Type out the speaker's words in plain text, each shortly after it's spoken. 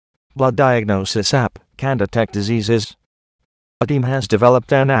Blood diagnosis app can detect diseases. A team has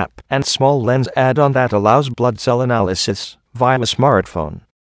developed an app and small lens add-on that allows blood cell analysis via a smartphone.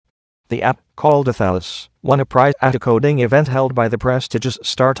 The app, called Athelas, won a prize at a coding event held by the prestigious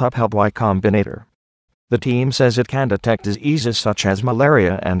startup held by Combinator. The team says it can detect diseases such as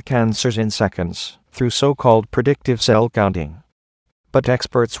malaria and cancers in seconds through so-called predictive cell counting. But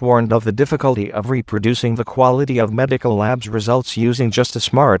experts warned of the difficulty of reproducing the quality of medical labs results using just a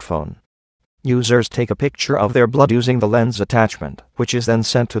smartphone. Users take a picture of their blood using the lens attachment, which is then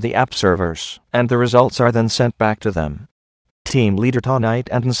sent to the app servers, and the results are then sent back to them. Team leader Tom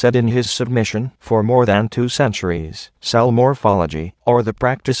Knighton said in his submission, for more than 2 centuries, cell morphology, or the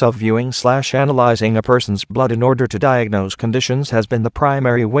practice of viewing/analyzing a person's blood in order to diagnose conditions, has been the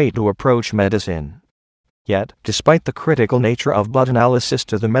primary way to approach medicine. Yet, despite the critical nature of blood analysis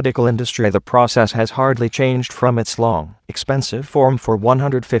to the medical industry, the process has hardly changed from its long, expensive form for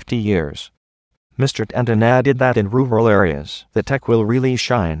 150 years. Mr. Knighton added that in rural areas, the tech will really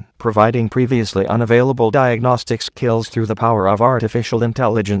shine, providing previously unavailable diagnostic skills through the power of artificial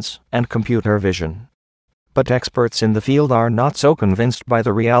intelligence and computer vision. But experts in the field are not so convinced by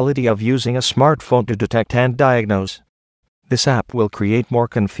the reality of using a smartphone to detect and diagnose. This app will create more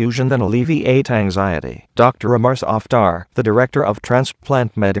confusion than alleviate anxiety. Dr. Amar Safdar, the director of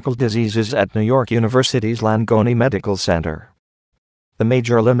transplant medical diseases at New York University's Langone Medical Center. The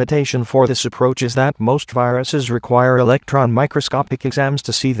major limitation for this approach is that most viruses require electron microscopic exams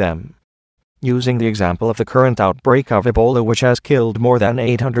to see them. Using the example of the current outbreak of Ebola, which has killed more than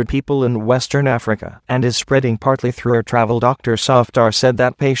 800 people in Western Africa and is spreading partly through air travel, Dr. Safdar said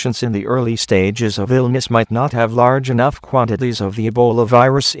that patients in the early stages of illness might not have large enough quantities of the Ebola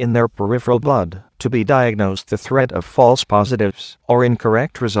virus in their peripheral blood to be diagnosed. The threat of false positives or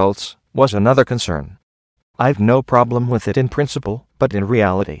incorrect results was another concern. I've no problem with it in principle, but in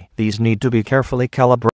reality, these need to be carefully calibrated.